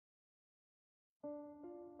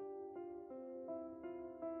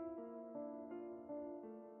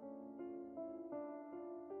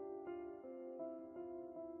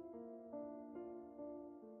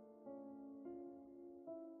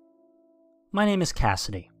My name is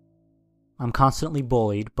Cassidy. I'm constantly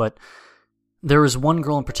bullied, but there is one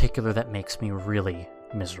girl in particular that makes me really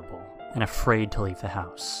miserable and afraid to leave the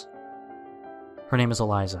house. Her name is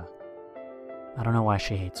Eliza. I don't know why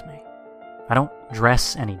she hates me. I don't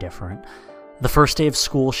dress any different. The first day of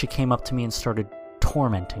school, she came up to me and started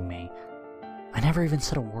tormenting me. I never even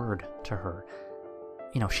said a word to her.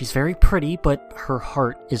 She's very pretty, but her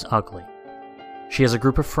heart is ugly. She has a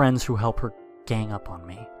group of friends who help her gang up on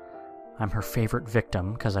me. I'm her favorite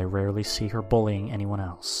victim because I rarely see her bullying anyone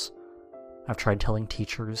else. I've tried telling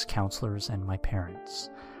teachers, counselors, and my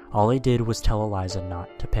parents. All they did was tell Eliza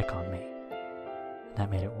not to pick on me. And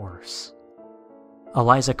that made it worse.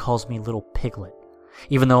 Eliza calls me Little Piglet,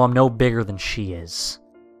 even though I'm no bigger than she is.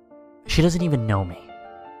 She doesn't even know me.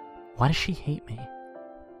 Why does she hate me?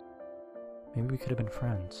 Maybe we could have been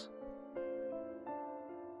friends.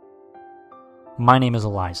 My name is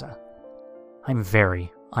Eliza. I'm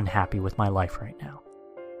very unhappy with my life right now.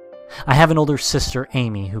 I have an older sister,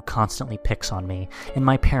 Amy, who constantly picks on me, and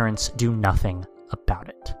my parents do nothing about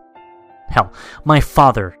it. Hell, my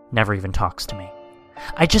father never even talks to me.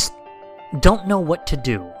 I just don't know what to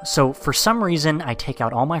do, so for some reason I take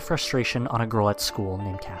out all my frustration on a girl at school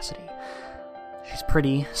named Cassidy. She's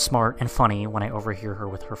pretty, smart, and funny when I overhear her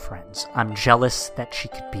with her friends. I'm jealous that she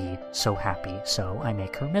could be so happy, so I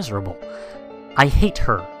make her miserable. I hate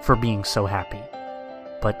her for being so happy,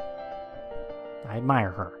 but I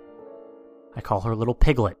admire her. I call her Little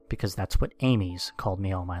Piglet because that's what Amy's called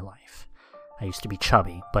me all my life. I used to be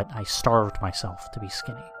chubby, but I starved myself to be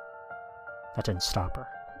skinny. That didn't stop her.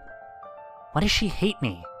 Why does she hate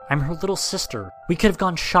me? I'm her little sister. We could have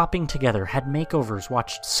gone shopping together, had makeovers,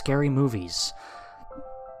 watched scary movies.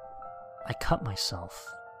 I cut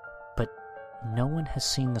myself, but no one has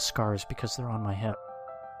seen the scars because they're on my hip.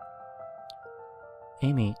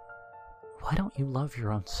 Amy, why don't you love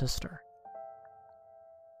your own sister?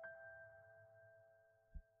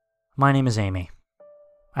 My name is Amy.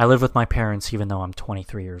 I live with my parents even though I'm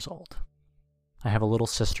 23 years old. I have a little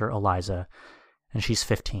sister, Eliza, and she's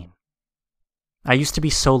 15. I used to be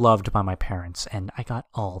so loved by my parents, and I got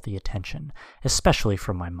all the attention, especially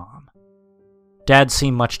from my mom. Dad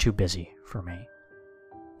seemed much too busy for me.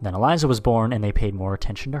 Then Eliza was born, and they paid more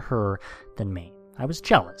attention to her than me. I was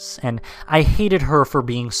jealous, and I hated her for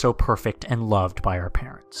being so perfect and loved by her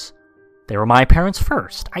parents. They were my parents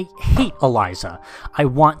first. I hate Eliza. I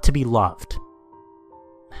want to be loved.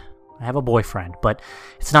 I have a boyfriend, but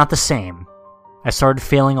it's not the same. I started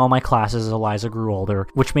failing all my classes as Eliza grew older,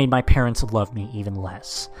 which made my parents love me even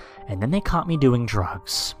less. And then they caught me doing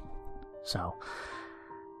drugs. So,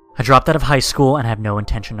 I dropped out of high school and have no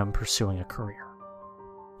intention of pursuing a career.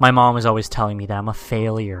 My mom was always telling me that I'm a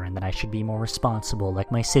failure and that I should be more responsible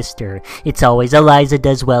like my sister. It's always Eliza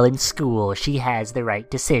does well in school, she has the right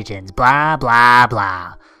decisions, blah blah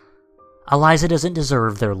blah. Eliza doesn't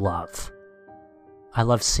deserve their love. I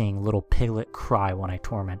love seeing Little Piglet cry when I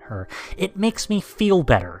torment her. It makes me feel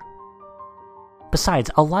better. Besides,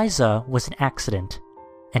 Eliza was an accident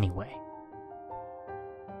anyway.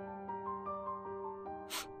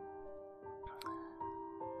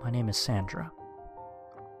 My name is Sandra.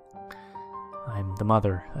 I'm the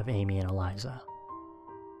mother of Amy and Eliza.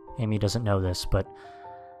 Amy doesn't know this, but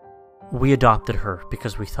we adopted her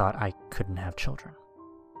because we thought I couldn't have children.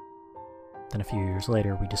 Then a few years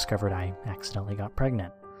later, we discovered I accidentally got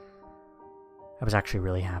pregnant. I was actually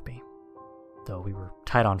really happy, though we were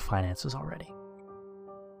tight on finances already.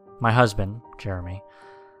 My husband, Jeremy,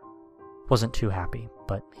 wasn't too happy,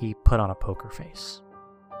 but he put on a poker face.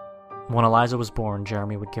 When Eliza was born,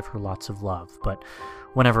 Jeremy would give her lots of love, but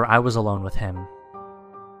whenever I was alone with him,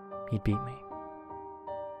 he'd beat me.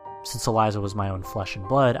 Since Eliza was my own flesh and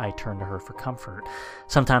blood, I turned to her for comfort.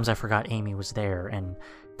 Sometimes I forgot Amy was there, and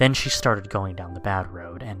then she started going down the bad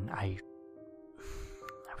road, and I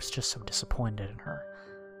was just so disappointed in her.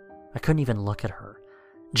 I couldn't even look at her.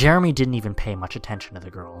 Jeremy didn't even pay much attention to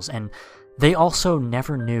the girls, and they also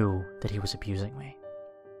never knew that he was abusing me.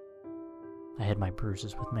 I hid my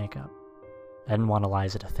bruises with makeup. I didn't want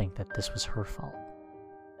Eliza to think that this was her fault.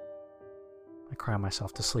 I cry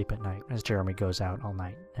myself to sleep at night as Jeremy goes out all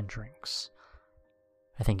night and drinks.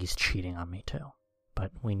 I think he's cheating on me too,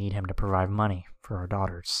 but we need him to provide money for our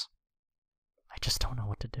daughters. I just don't know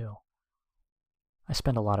what to do. I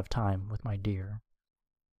spend a lot of time with my dear,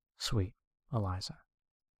 sweet Eliza.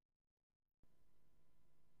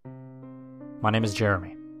 My name is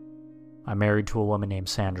Jeremy. I'm married to a woman named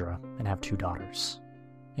Sandra and have 2 daughters,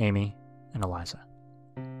 Amy and Eliza.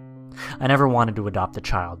 I never wanted to adopt a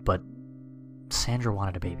child, but Sandra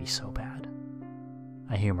wanted a baby so bad.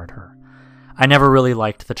 I humored her. I never really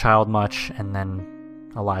liked the child much, and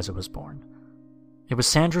then Eliza was born. It was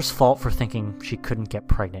Sandra's fault for thinking she couldn't get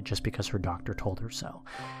pregnant just because her doctor told her so.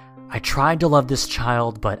 I tried to love this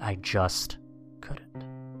child, but I just couldn't.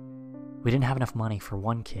 We didn't have enough money for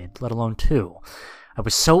one kid, let alone two. I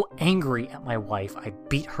was so angry at my wife, I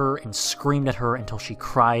beat her and screamed at her until she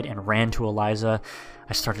cried and ran to Eliza.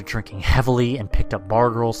 I started drinking heavily and picked up bar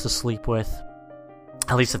girls to sleep with.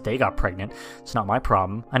 At least if they got pregnant, it's not my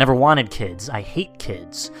problem. I never wanted kids. I hate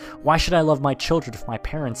kids. Why should I love my children if my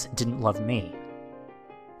parents didn't love me?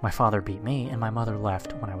 My father beat me, and my mother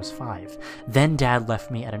left when I was 5. Then Dad left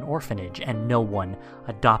me at an orphanage, and no one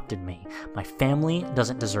adopted me. My family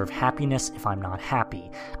doesn't deserve happiness if I'm not happy.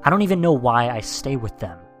 I don't even know why I stay with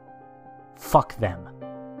them. Fuck them.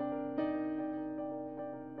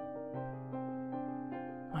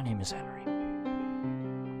 My name is Henry.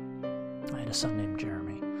 I had a son named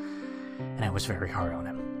Jeremy, and I was very hard on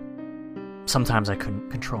him. Sometimes I couldn't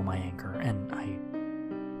control my anger, and I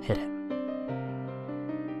hit him.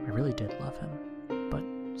 I really did love him, but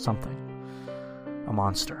something, a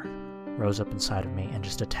monster, rose up inside of me and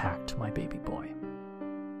just attacked my baby boy.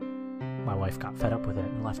 My wife got fed up with it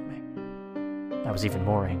and left me. I was even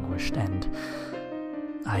more anguished, and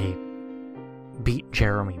I beat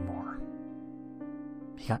Jeremy more.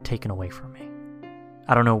 He got taken away from me.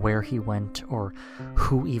 I don't know where he went or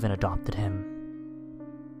who even adopted him.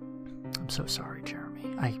 I'm so sorry,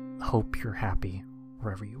 Jeremy. I hope you're happy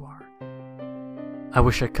wherever you are. I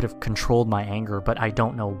wish I could have controlled my anger, but I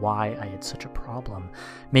don't know why I had such a problem.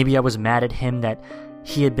 Maybe I was mad at him that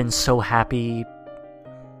he had been so happy.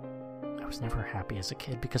 I was never happy as a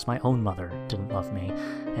kid because my own mother didn't love me,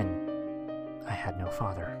 and I had no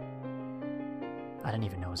father. I didn't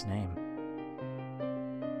even know his name.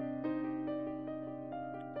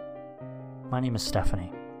 My name is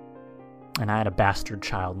Stephanie, and I had a bastard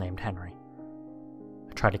child named Henry.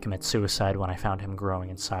 I tried to commit suicide when I found him growing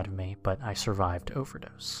inside of me, but I survived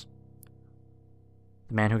overdose.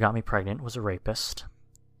 The man who got me pregnant was a rapist,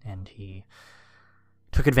 and he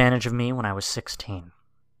took advantage of me when I was 16.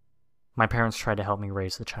 My parents tried to help me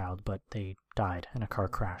raise the child, but they died in a car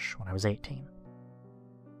crash when I was 18.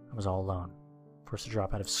 I was all alone, forced to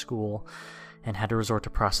drop out of school, and had to resort to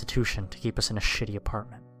prostitution to keep us in a shitty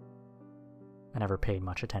apartment. I never paid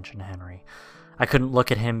much attention to Henry. I couldn't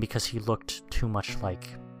look at him because he looked too much like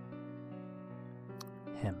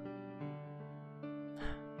him.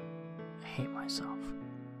 I hate myself.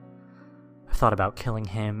 I thought about killing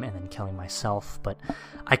him and then killing myself, but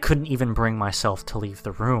I couldn't even bring myself to leave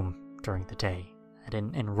the room during the day. I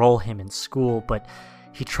didn't enroll him in school, but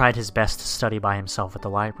he tried his best to study by himself at the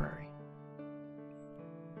library.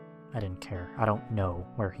 I didn't care. I don't know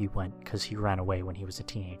where he went because he ran away when he was a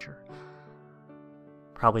teenager.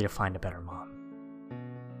 Probably to find a better mom.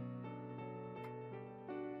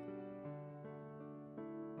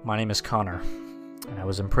 My name is Connor, and I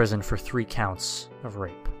was imprisoned for 3 counts of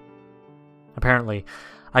rape. Apparently,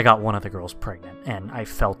 I got one of the girls pregnant, and I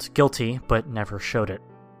felt guilty, but never showed it.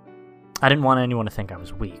 I didn't want anyone to think I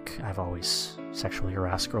was weak. I've always sexually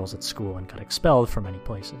harassed girls at school and got expelled from many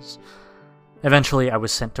places. Eventually, I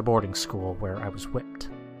was sent to boarding school where I was whipped,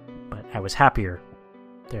 but I was happier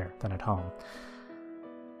there than at home.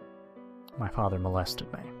 My father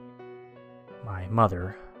molested me. My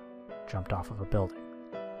mother jumped off of a building.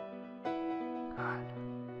 God,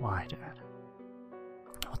 why, Dad?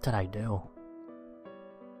 What did I do?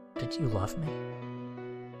 Did you love me?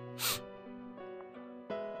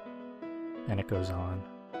 And it goes on,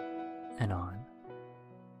 and on,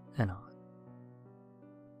 and on.